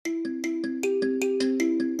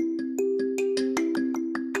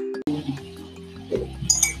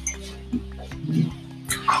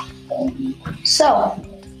So,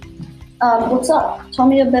 what's up? Tell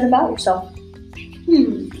me a bit about yourself.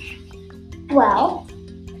 Well,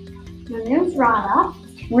 my name's Rada.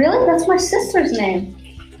 Really? That's my sister's name.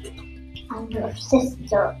 I'm your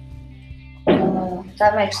sister.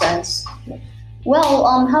 That makes sense.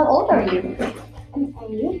 Well, how old are you? And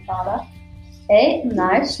you, Rada? 8?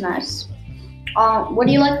 Nice. What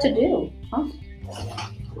do you like to do? Huh?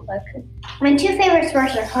 My 2 favorite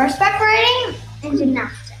sports are horseback riding and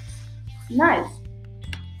gymnastics. Nice.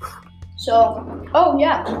 So, oh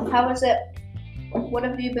yeah, how is it? What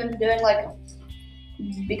have you been doing,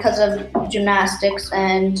 because of gymnastics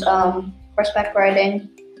and horseback riding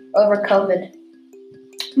over COVID?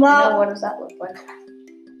 Well, What does that look like?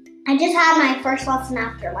 I just had my first lesson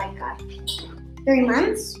after 3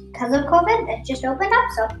 months because of COVID. It just opened up,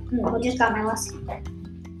 so we just got my lesson.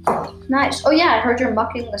 Nice. Oh yeah, I heard you're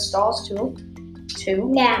mucking the stalls too.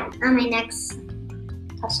 Yeah, on my next.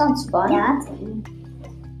 That sounds fun. Yeah.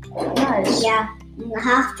 Nice. Yeah, and I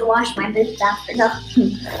have to wash my boots after though.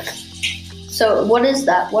 So what is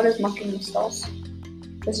that? What is mucking the stalls?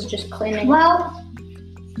 Is it just cleaning? Well,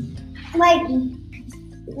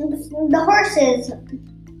 the horses,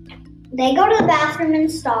 they go to the bathroom in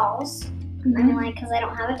stalls. Because they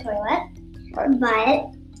don't have a toilet. Right.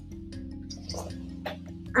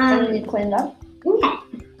 But And then you cleaned up? okay,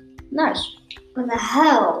 Nice. with a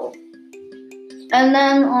hoe. And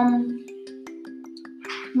then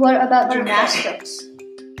what about gymnastics?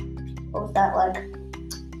 What was that like?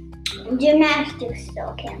 Gymnastics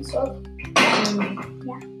still canceled.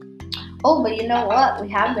 Yeah. Oh, but you know what we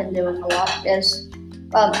have been doing a lot is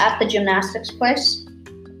at the gymnastics place,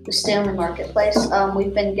 the Stanley Marketplace,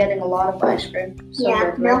 we've been getting a lot of ice cream. So Yeah,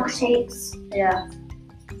 we're great. milkshakes, Yeah.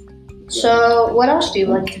 So what else do you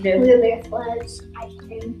like to do? blueberry floods, ice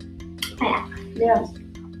cream. Yeah.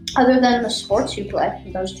 Other than the sports you play,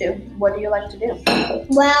 those two, what do you like to do?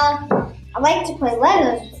 Well, I like to play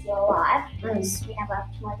Legos with you a lot because we have a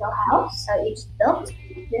Lego house, so you just built.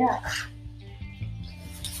 Yeah.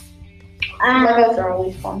 Legos are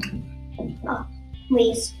always fun.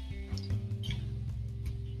 Please.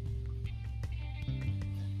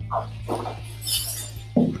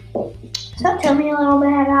 So tell me a little bit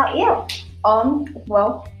about you.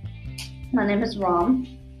 Well, my name is Ram,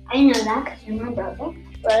 I know that because you're my brother.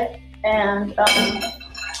 right? And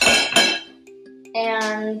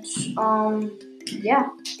yeah,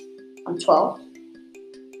 I'm 12.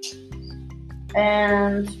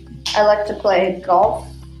 And I like to play golf,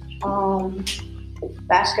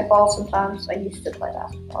 basketball sometimes. I used to play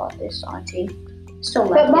basketball at least on a team. Still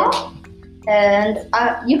like Football? it. And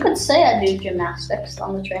you could say I do gymnastics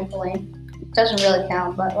on the trampoline. It doesn't really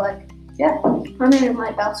count, but yeah. I don't even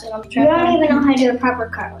Like bouncing on the You trampoline. don't even know how to do a proper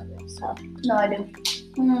cartwheel, so No, I do.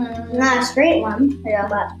 not a straight one. Yeah.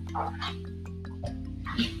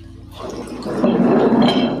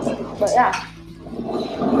 But yeah.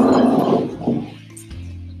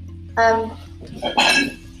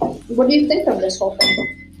 What do you think of this whole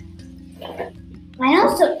thing? I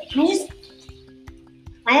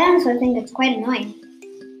honestly think it's quite annoying.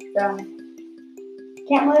 Yeah.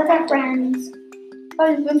 Can't play with our friends. Oh,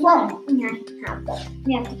 you've been playing. Yeah,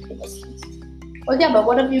 we have to keep distance. Well, yeah, but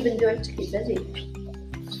what have you been doing to keep busy?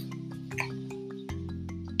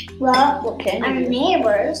 Well, What can our you do?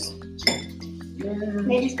 neighbors,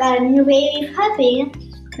 they just got a new baby puppy.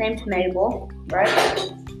 Named Mabel,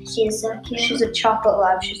 right? She's so cute. She's a chocolate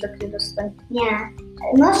lab. She's the cutest thing. Yeah.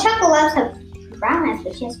 Most chocolate labs have brown eyes,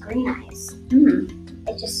 but she has green eyes.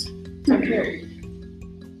 It's just so cute.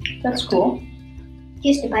 That's cool. She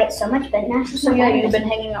used to bite so much, but now she's So so yeah, cute. you've been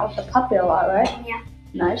hanging out with the puppy a lot, right? Yeah.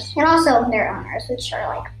 Nice. And also their owners, which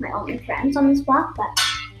are my only friends on this block. But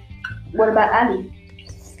What about Abby?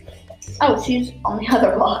 Oh, she's on the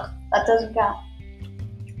other block. That doesn't count.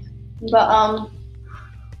 But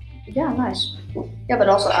yeah, nice. Yeah, but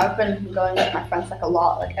also I've been going with my friends a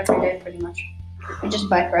lot, every day pretty much. We just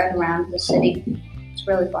bike ride around the city. It's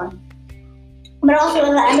really fun. But also,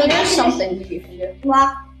 So I there's just something that you can do.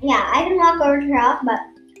 walk. Yeah, I can walk over to her house, but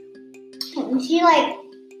she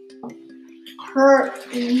her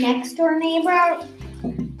next door neighbor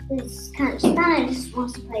is kind of just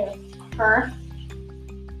wants to play with her.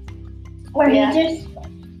 Or Yeah. he just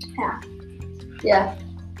Yeah.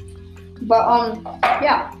 But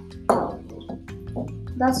yeah.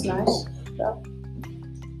 That's nice.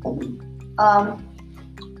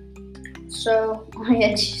 So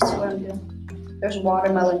yeah, geez, what I'm doing. There's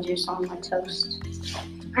watermelon juice on my toast.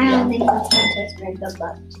 I don't think that's going to taste very good,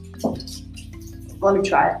 but Let me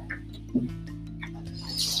try it.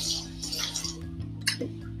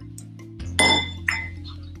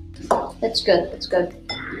 It's good. It's good.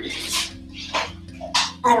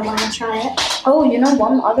 I don't want to try it. Oh, you know,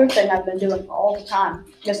 one other thing I've been doing all the time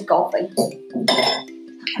is golfing.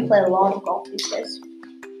 I play a lot of golf these days.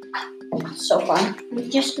 It's so fun. We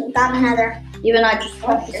just got another. Even I just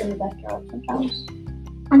practice in the backyard sometimes.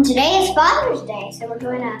 And today is Father's Day, so we're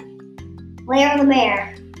doing a Lair of the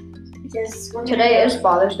Bear. Which is Today is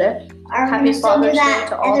Father's Day. Happy Father's Day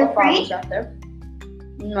to all the fathers out there.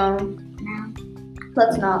 No, No.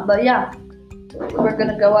 let's not. But yeah, we're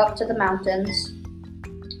gonna go up to the mountains,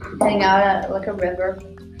 hang out at like a river.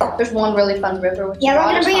 There's one really fun river. Which Yeah, we're Rod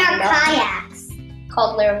gonna is bring our talking about, kayaks.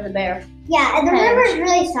 called Lair of the Bear. Yeah, and the And- river is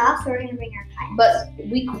really soft, so we're gonna bring our kayaks. But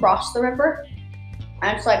we crossed the river,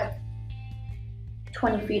 and it's like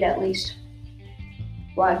 20 feet at least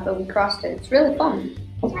wide. But we crossed it. It's really fun.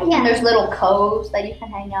 And Yeah. there's little coves that you can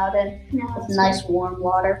hang out in No, with it's nice warm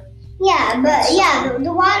water. Yeah, but yeah,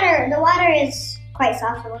 the water is quite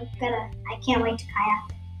soft, so I can't wait to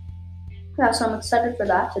kayak. Yeah, so I'm excited for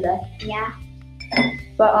that today. Yeah.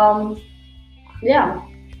 But yeah.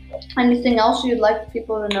 Anything else you'd like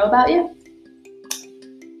people to know about you?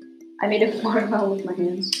 I made a watermelon with my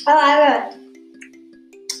hands. Oh, I have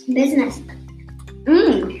a business.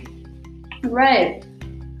 Right.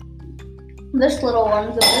 This little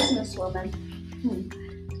one's a businesswoman.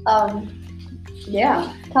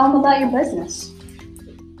 Yeah. Tell them about your business.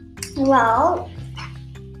 Well,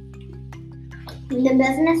 the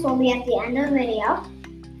business will be at the end of the video,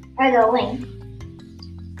 or the link.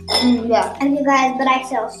 Yeah. And you guys, but I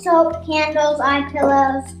sell soap, candles, eye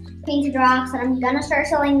pillows, painted rocks, and I'm gonna start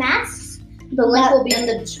selling masks. The link will be in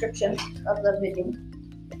the description of the video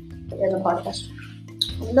in the podcast.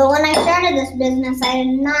 But when I started this business, I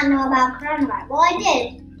did not know about coronavirus. Well, I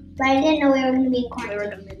did, but I didn't know we were going to be in We quarantine. were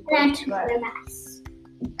gonna be And I had to wear masks.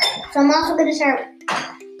 So I'm also going to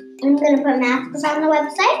I'm going to put masks on the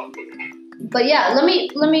website. But yeah, let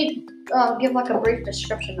me give like a brief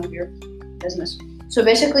description of your business. So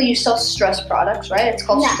basically, you sell stress products, right? It's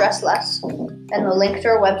called Yeah. Stress Less, and the link to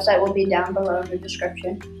our website will be down below in the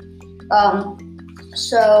description.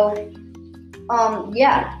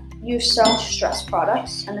 Yeah, you sell stress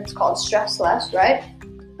products, and it's called Stress Less, right?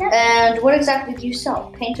 Yep. And what exactly do you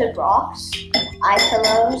sell? Painted rocks, eye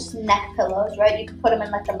pillows, neck pillows, right? You can put them in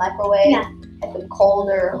like the microwave. Yeah. Make them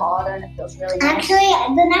colder or hotter, and it feels really nice. Actually,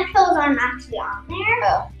 the neck pillows aren't actually on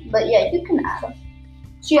there. But yeah, you can add them.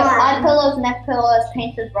 So you have eye pillows, neck pillows,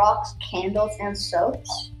 painted rocks, candles, and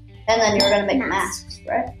soaps. And then you're going to make masks,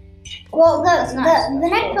 right? Well, That's nice. the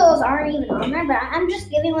neck pillows aren't even on there, but I'm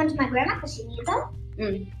just giving one to my grandma because she needs them.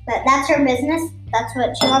 But that's her business. That's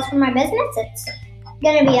what she wants for my business. It's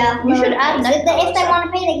gonna be a. You should add neck if pillows, they though. want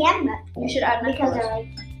to pay it again, but You should add neck because pillows.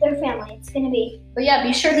 they're family, it's gonna be. But yeah,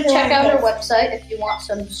 be sure to Sure, check out our yes. website if you want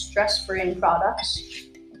some stress-free products.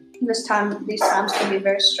 These times can be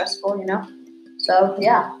very stressful, you know? So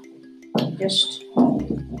yeah, just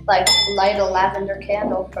like light a lavender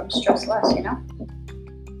candle from Stress Less, you know?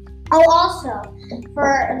 Oh, also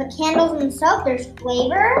for the candles and soap, there's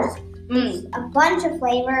flavors. A bunch of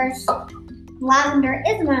flavors. Lavender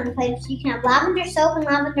is one of the flavors. You can have lavender soap and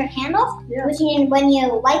lavender candles. Yeah. Which means when you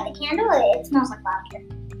light the candle, it smells like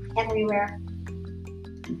lavender everywhere.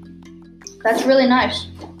 That's really nice.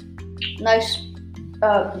 Nice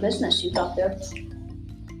business you got there.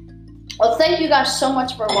 Well, thank you guys so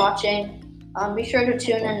much for watching. Be sure to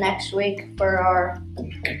tune in next week for our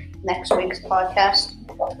next week's podcast.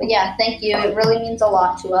 But yeah, thank you. It really means a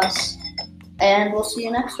lot to us. And we'll see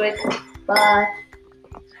you next week. Bye.